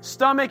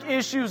 Stomach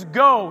issues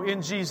go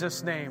in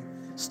Jesus' name.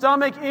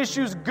 Stomach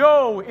issues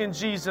go in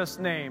Jesus'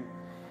 name.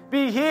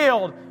 Be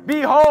healed,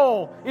 be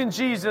whole in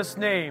Jesus'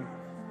 name.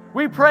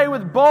 We pray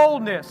with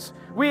boldness.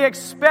 We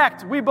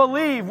expect, we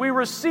believe, we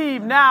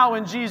receive now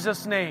in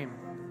Jesus' name.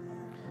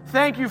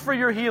 Thank you for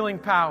your healing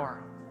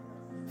power.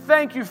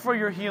 Thank you for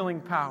your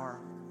healing power.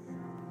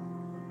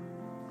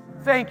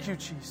 Thank you,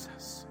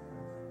 Jesus.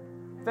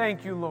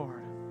 Thank you,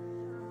 Lord.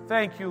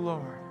 Thank you,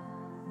 Lord.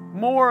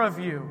 More of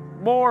you.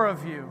 More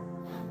of you.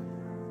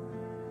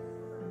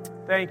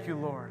 Thank you,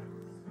 Lord.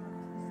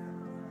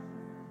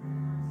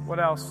 What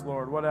else,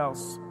 Lord? What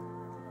else?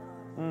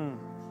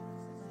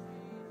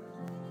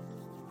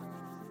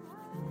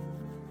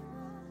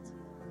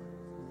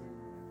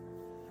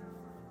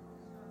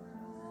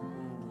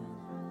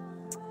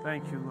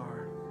 Thank you,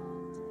 Lord.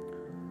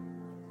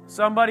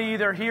 Somebody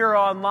either here or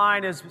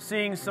online is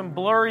seeing some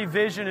blurry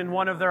vision in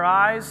one of their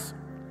eyes.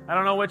 I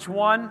don't know which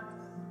one.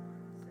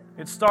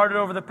 It started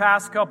over the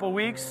past couple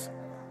weeks.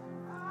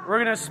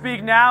 We're going to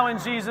speak now in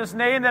Jesus'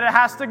 name that it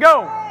has to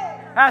go.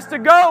 Has to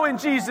go in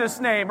Jesus'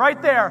 name.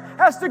 Right there.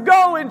 Has to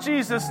go in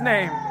Jesus'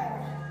 name.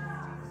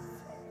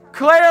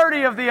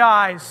 Clarity of the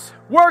eyes.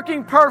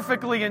 Working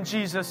perfectly in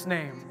Jesus'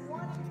 name.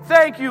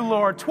 Thank you,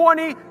 Lord.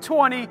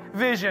 20/20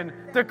 vision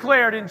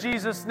declared in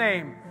Jesus'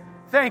 name.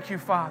 Thank you,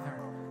 Father.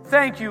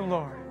 Thank you,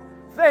 Lord.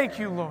 Thank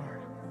you, Lord.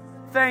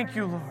 Thank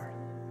you, Lord.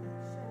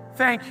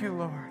 Thank you,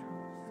 Lord.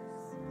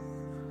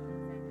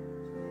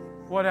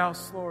 What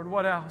else, Lord?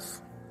 What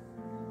else?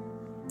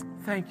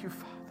 Thank you,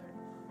 Father.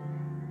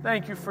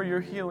 Thank you for your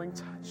healing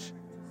touch.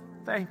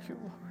 Thank you,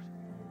 Lord.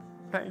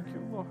 Thank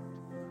you, Lord.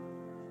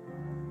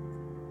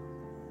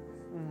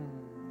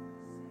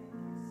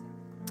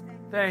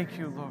 Thank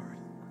you, Lord.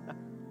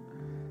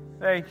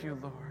 Thank you,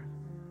 Lord.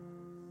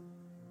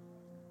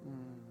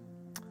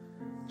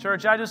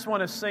 Church, I just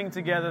want to sing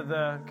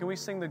together can we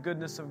sing the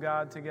goodness of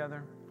God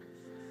together?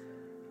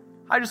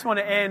 I just want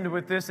to end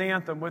with this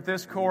anthem, with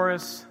this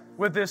chorus,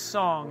 with this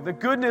song. The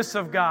goodness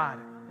of God,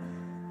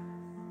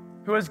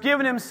 who has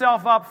given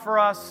himself up for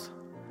us,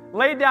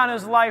 laid down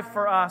his life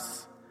for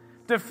us,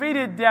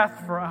 defeated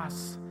death for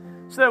us,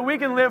 so that we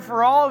can live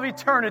for all of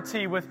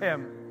eternity with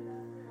him,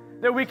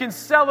 that we can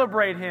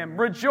celebrate him,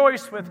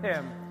 rejoice with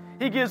him.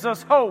 He gives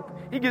us hope.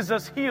 He gives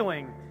us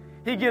healing.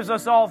 He gives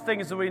us all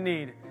things that we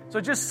need. So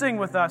just sing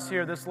with us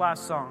here this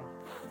last song.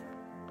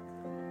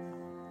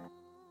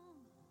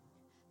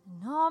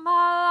 And all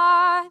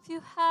my life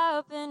you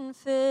have been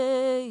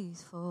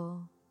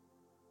faithful.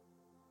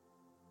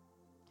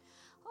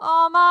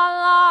 All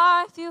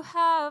my life you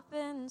have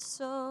been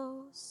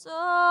so,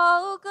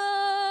 so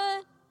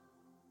good.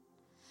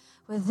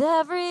 With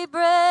every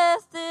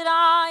breath that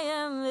I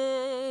am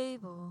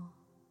able,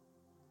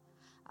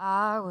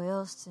 I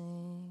will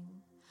sing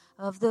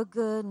of the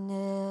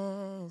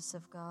goodness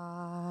of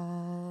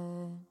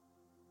God.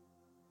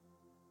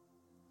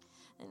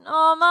 And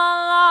all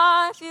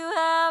my life you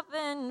have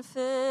been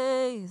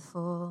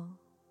faithful.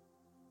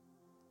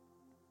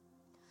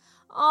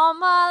 All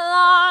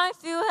my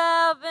life you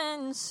have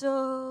been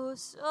so,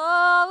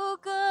 so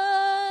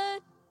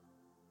good.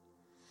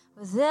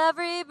 With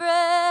every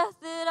breath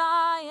that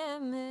I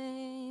am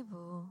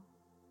able,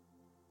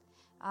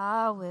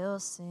 I will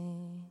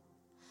sing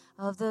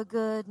of the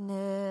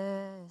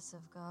goodness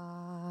of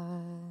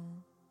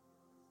God.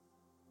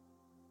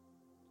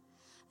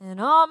 And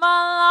all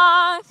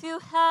my life you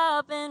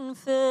have been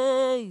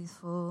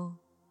faithful.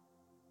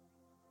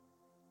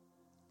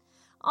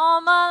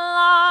 All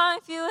my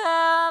life you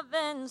have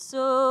been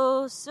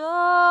so,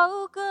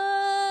 so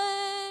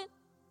good.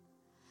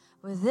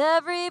 With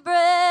every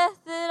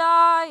breath that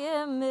I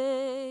am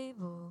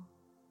able,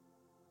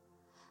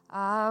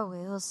 I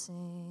will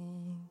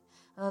sing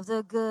of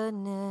the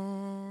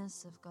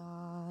goodness of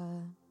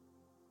God.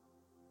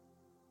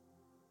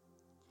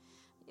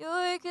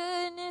 Your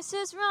goodness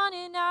is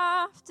running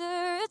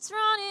after, it's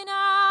running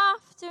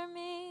after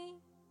me.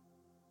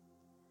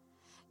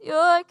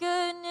 Your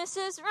goodness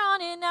is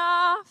running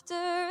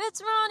after,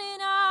 it's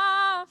running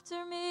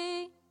after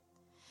me.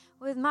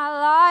 With my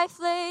life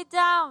laid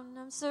down,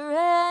 I'm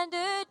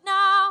surrendered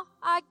now.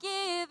 I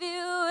give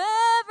you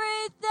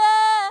everything.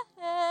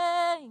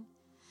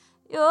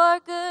 Your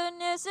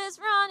goodness is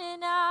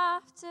running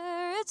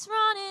after, it's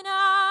running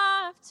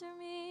after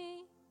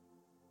me.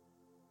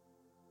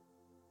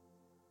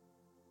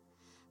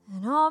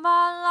 And all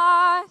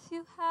my life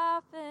you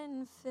have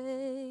been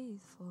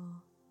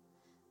faithful.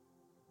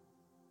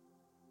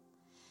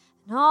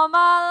 And all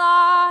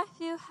my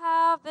life you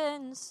have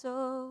been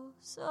so,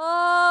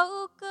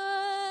 so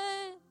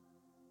good.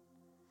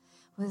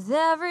 With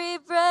every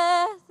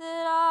breath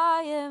that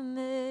I am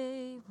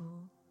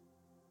able,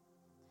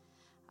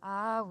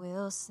 I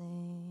will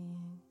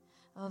sing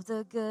of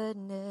the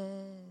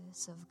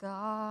goodness of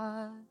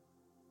God.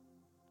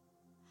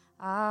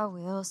 I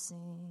will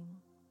sing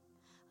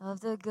of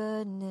the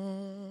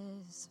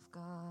goodness of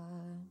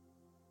God.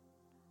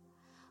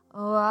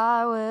 Oh,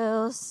 I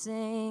will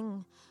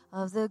sing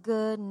of the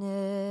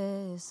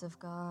goodness of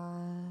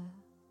God.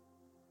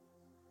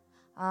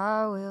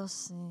 I will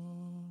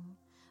sing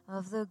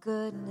of the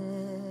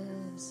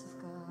goodness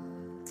of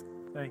God.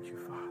 Thank you,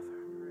 Father.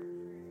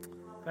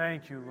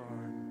 Thank you,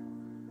 Lord.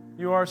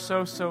 You are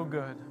so, so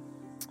good.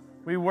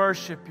 We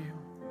worship you.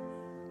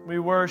 We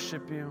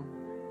worship you.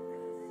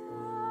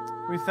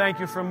 We thank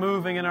you for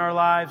moving in our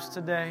lives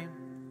today.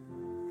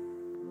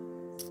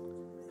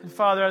 And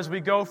Father, as we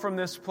go from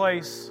this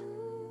place,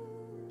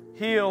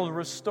 healed,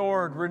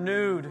 restored,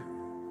 renewed,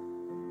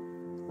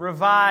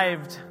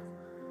 revived,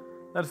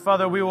 that,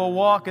 Father, we will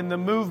walk in the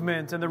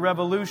movement and the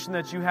revolution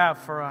that you have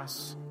for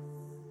us.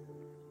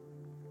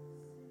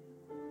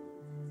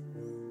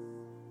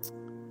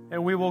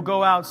 And we will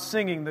go out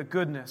singing the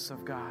goodness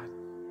of God.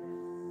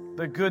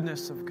 The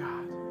goodness of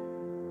God.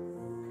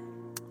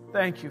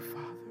 Thank you,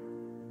 Father.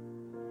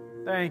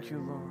 Thank you,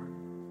 Lord.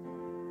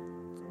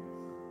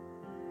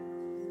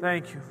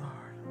 Thank you, Lord.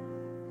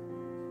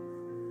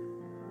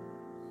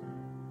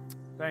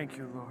 Thank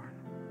you, Lord.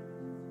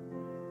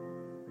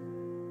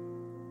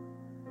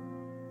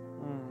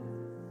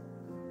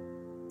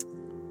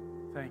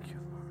 Thank you,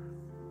 Lord.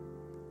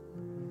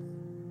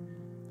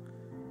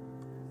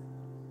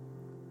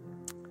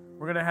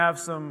 We're going to have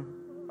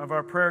some of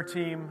our prayer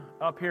team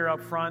up here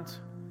up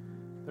front.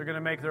 They're going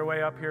to make their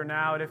way up here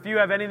now. And if you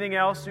have anything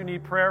else you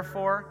need prayer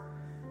for,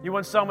 you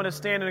want someone to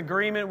stand in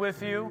agreement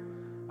with you,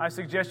 I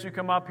suggest you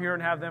come up here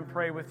and have them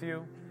pray with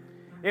you.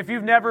 If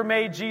you've never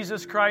made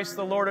Jesus Christ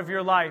the Lord of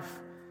your life,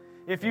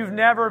 if you've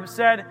never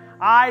said,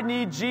 I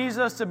need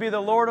Jesus to be the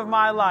Lord of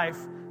my life,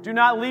 do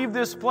not leave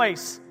this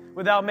place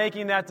without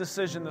making that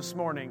decision this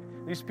morning.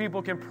 These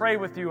people can pray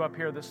with you up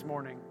here this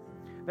morning.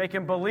 They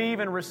can believe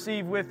and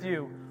receive with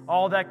you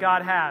all that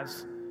God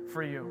has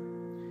for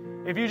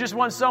you. If you just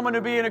want someone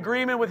to be in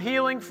agreement with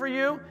healing for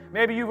you,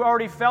 maybe you've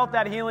already felt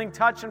that healing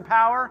touch and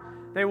power,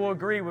 they will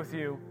agree with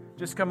you,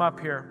 just come up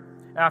here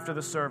after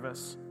the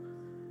service.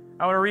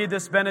 I want to read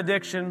this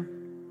benediction.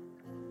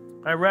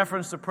 I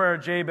referenced the prayer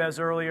of Jabez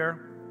earlier.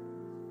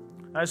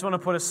 I just want to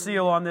put a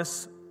seal on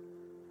this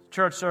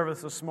church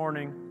service this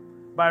morning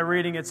by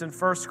reading. It's in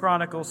 1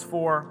 Chronicles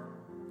 4.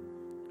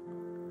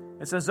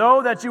 It says,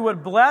 "Oh, that you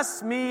would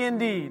bless me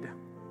indeed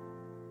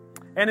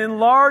and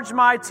enlarge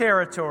my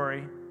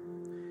territory,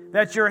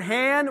 that your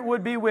hand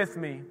would be with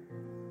me,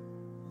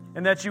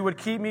 and that you would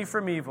keep me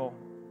from evil,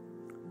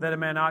 that it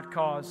may not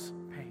cause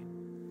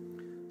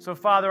pain." So,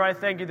 Father, I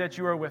thank you that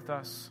you are with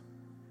us.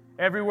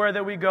 Everywhere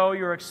that we go,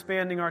 you're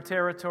expanding our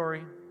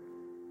territory,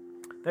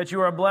 that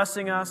you are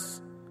blessing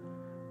us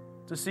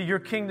to see your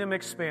kingdom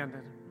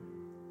expanded.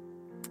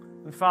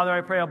 And Father,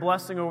 I pray a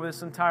blessing over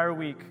this entire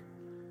week.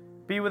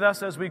 Be with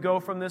us as we go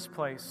from this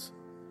place.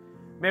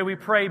 May we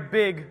pray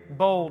big,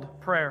 bold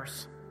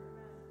prayers.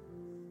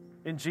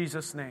 In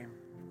Jesus' name.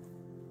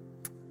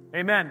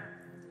 Amen.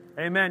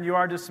 Amen. You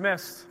are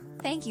dismissed.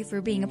 Thank you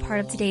for being a part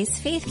of today's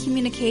Faith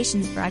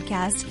Communications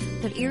broadcast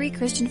of Erie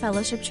Christian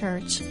Fellowship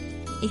Church.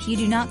 If you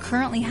do not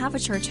currently have a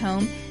church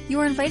home, you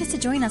are invited to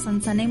join us on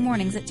Sunday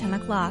mornings at 10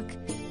 o'clock.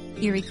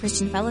 Erie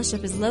Christian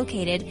Fellowship is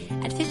located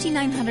at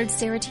 5900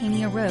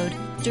 Saratania Road,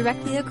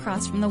 directly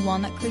across from the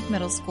Walnut Creek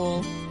Middle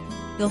School.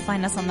 You'll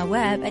find us on the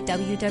web at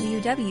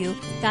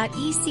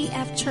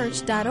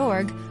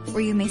www.ecfchurch.org,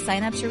 where you may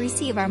sign up to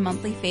receive our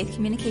monthly Faith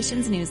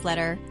Communications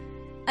newsletter.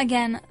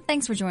 Again,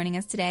 thanks for joining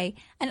us today,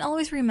 and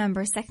always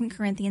remember 2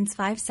 Corinthians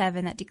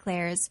 5:7 that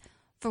declares,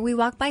 "For we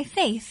walk by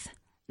faith,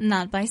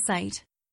 not by sight."